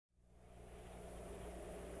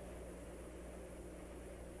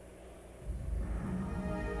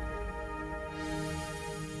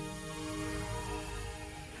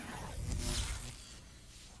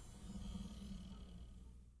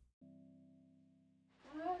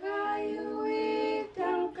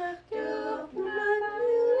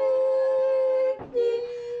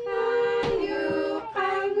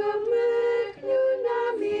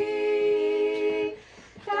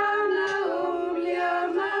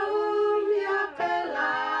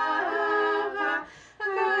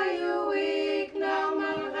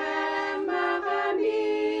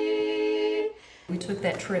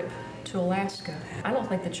took that trip to Alaska. I don't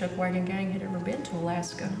think the Chuck Wagon Gang had ever been to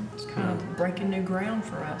Alaska. It's kind of breaking new ground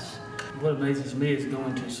for us. What amazes me is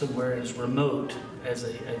going to somewhere as remote as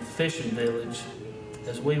a fishing village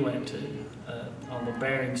as we went to on the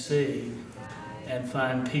Bering Sea, and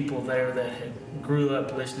find people there that had grew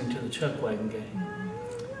up listening to the Chuck Wagon Gang.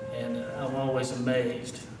 And I'm always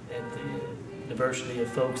amazed at the diversity of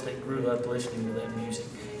folks that grew up listening to that music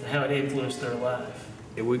and how it influenced their life.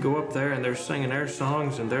 We go up there and they're singing their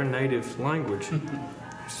songs in their native language.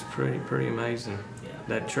 It's pretty amazing. Yeah.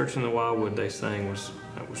 That Church in the Wildwood they sang was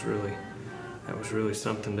really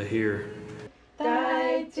something to hear.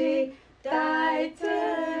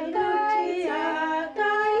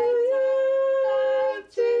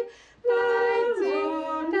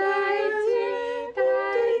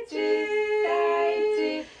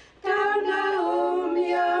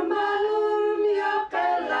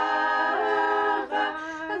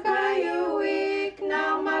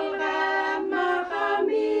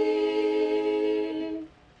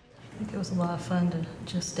 It was a lot of fun to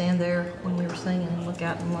just stand there when we were singing and look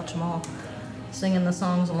out and watch them all singing the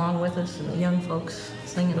songs along with us, and the young folks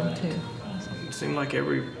singing them too. It seemed like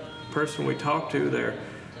every person we talked to, their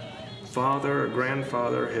father or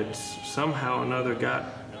grandfather had somehow or another got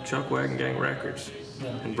Chuck Wagon Gang records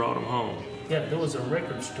and brought them home. Yeah, there was a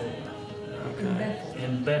record store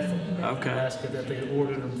in Bethel, Alaska, that they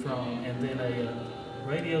ordered them from, and then a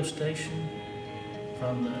radio station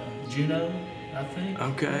from Juneau, I think.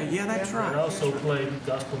 Okay, yeah, that's right. It also played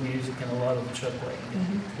gospel music and a lot of the Chuck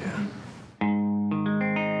Wagon. Yeah.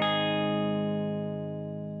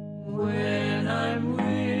 When I'm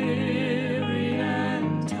weary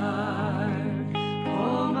and tired,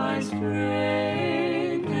 all my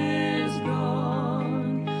strength is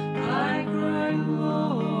gone. I cry,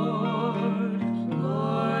 Lord,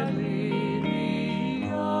 Lord, lead me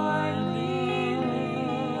on.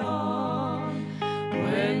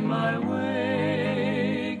 When my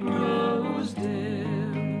way grows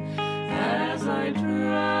dim, as I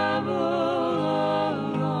travel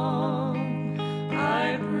along,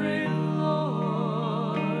 I pray,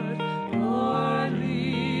 Lord, Lord,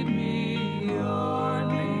 lead me on,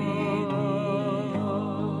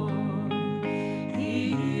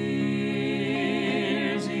 He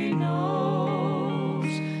hears, He knows,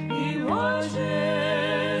 He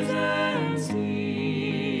watches and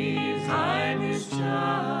sees. I'm His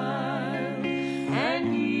child,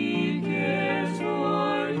 and He cares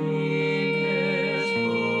for me.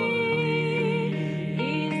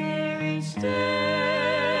 He's there each step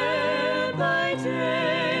I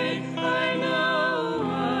take. I know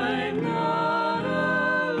I'm not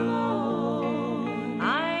alone.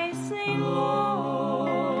 I sing,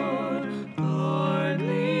 Lord, Lord,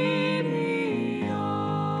 lead me on.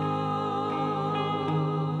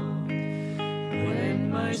 When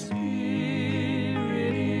my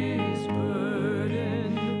spirit is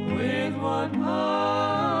burdened with what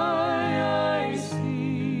my eyes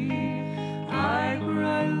see, I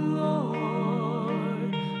cry,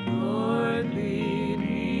 Lord, Lord, lead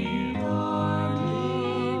me on.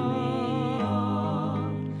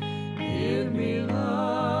 Give me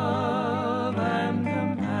love and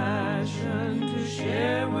compassion to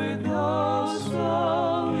share with those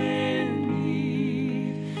so in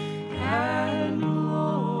need. And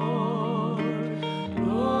Lord,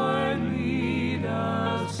 Lord, lead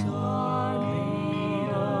us on.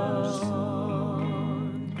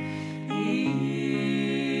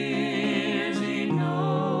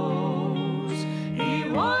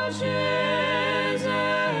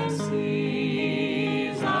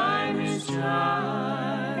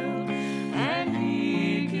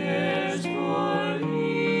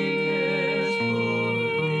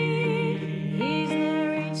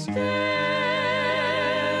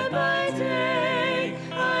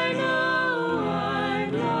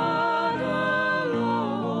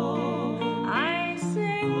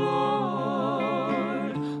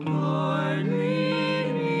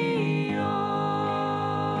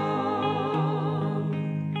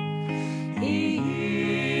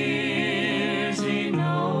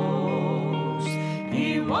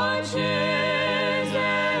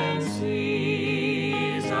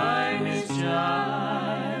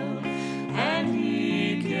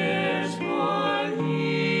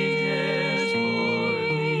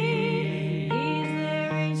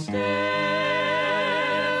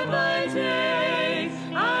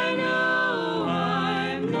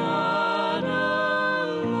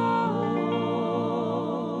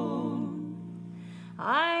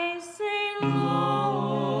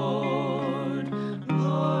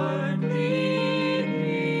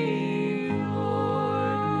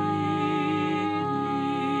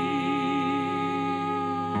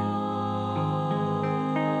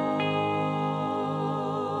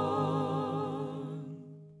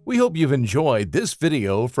 We hope you've enjoyed this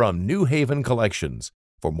video from New Haven Collections.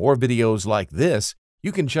 For more videos like this,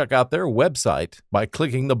 you can check out their website by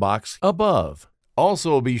clicking the box above.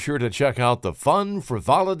 Also, be sure to check out the fun,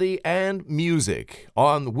 frivolity, and music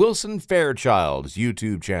on Wilson Fairchild's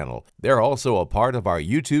YouTube channel. They're also a part of our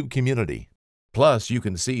YouTube community. Plus, you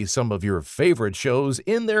can see some of your favorite shows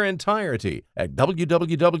in their entirety at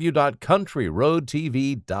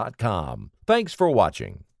www.countryroadtv.com. Thanks for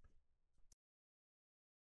watching.